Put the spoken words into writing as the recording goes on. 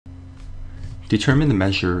Determine the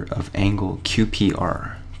measure of angle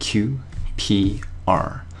QPR.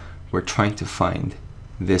 QPR. We're trying to find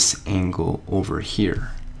this angle over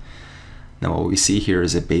here. Now what we see here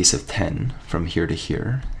is a base of 10 from here to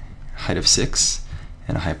here, height of 6,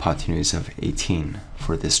 and a hypotenuse of 18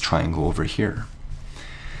 for this triangle over here.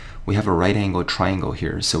 We have a right angle triangle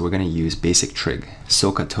here, so we're going to use basic trig,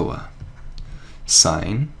 SOHCAHTOA.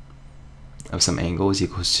 Sine of some angle is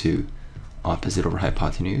equals to opposite over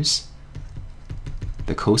hypotenuse.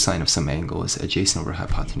 The cosine of some angle is adjacent over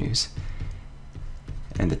hypotenuse.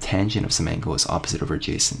 And the tangent of some angle is opposite over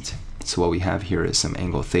adjacent. So what we have here is some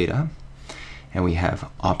angle theta, and we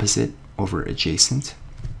have opposite over adjacent,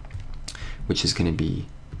 which is going to be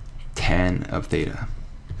tan of theta.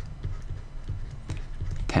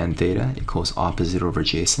 Tan theta equals opposite over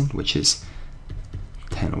adjacent, which is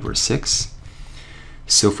 10 over 6.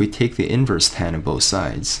 So if we take the inverse tan of both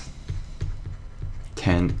sides,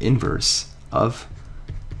 tan inverse of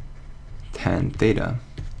tan theta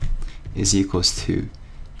is equals to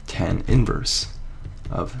tan inverse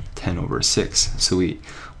of 10 over 6. So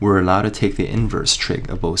we're allowed to take the inverse trig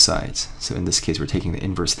of both sides. So in this case, we're taking the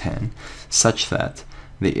inverse tan, such that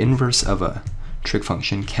the inverse of a trig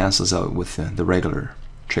function cancels out with the regular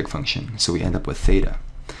trig function. So we end up with theta.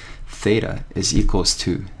 Theta is equals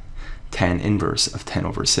to tan inverse of 10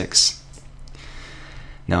 over 6.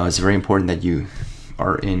 Now it's very important that you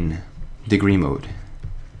are in degree mode.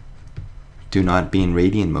 Do not be in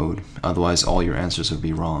radian mode, otherwise all your answers will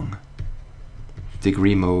be wrong.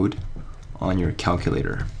 Degree mode on your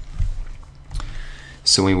calculator.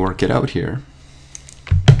 So we work it out here.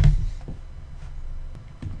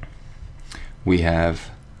 We have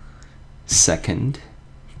second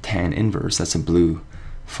tan inverse, that's a blue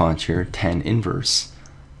font here, tan inverse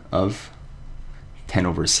of 10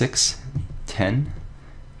 over 6, 10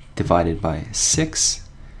 divided by 6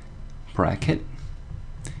 bracket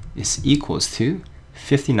is equals to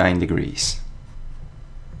 59 degrees.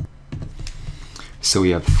 So we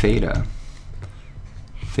have theta.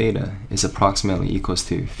 Theta is approximately equals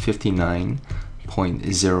to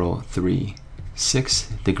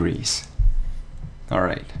 59.036 degrees. All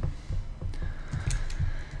right.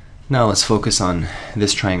 Now let's focus on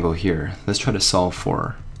this triangle here. Let's try to solve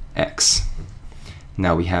for x.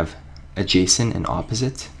 Now we have adjacent and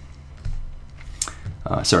opposite.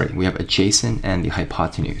 We have adjacent and the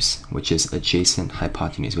hypotenuse, which is adjacent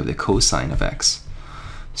hypotenuse with the cosine of x.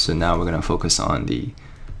 So now we're going to focus on the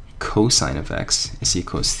cosine of x is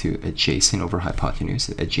equals to adjacent over hypotenuse.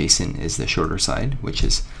 Adjacent is the shorter side, which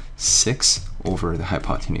is 6 over the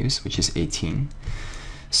hypotenuse, which is 18.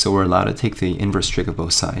 So we're allowed to take the inverse trig of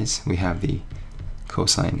both sides. We have the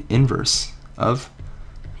cosine inverse of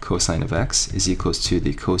cosine of x is equals to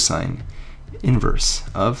the cosine inverse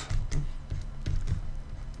of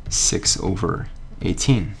 6 over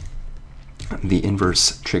 18. The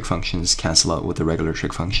inverse trig functions cancel out with the regular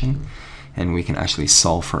trig function, and we can actually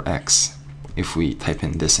solve for x if we type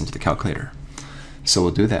in this into the calculator. So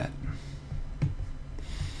we'll do that.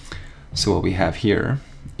 So what we have here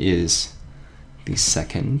is the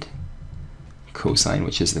second cosine,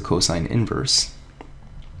 which is the cosine inverse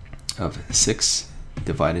of 6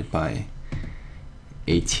 divided by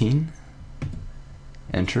 18,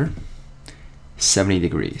 enter, 70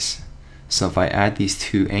 degrees. So if I add these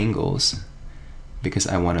two angles, because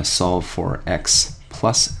I want to solve for x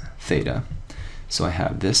plus theta, so I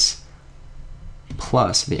have this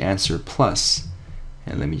plus, the answer plus,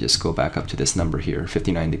 and let me just go back up to this number here,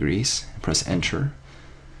 59 degrees, press enter.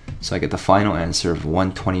 So I get the final answer of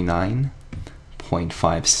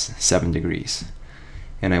 129.57 degrees.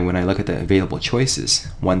 And when I look at the available choices,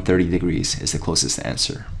 130 degrees is the closest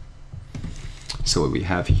answer. So what we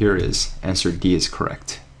have here is answer D is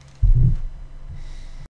correct.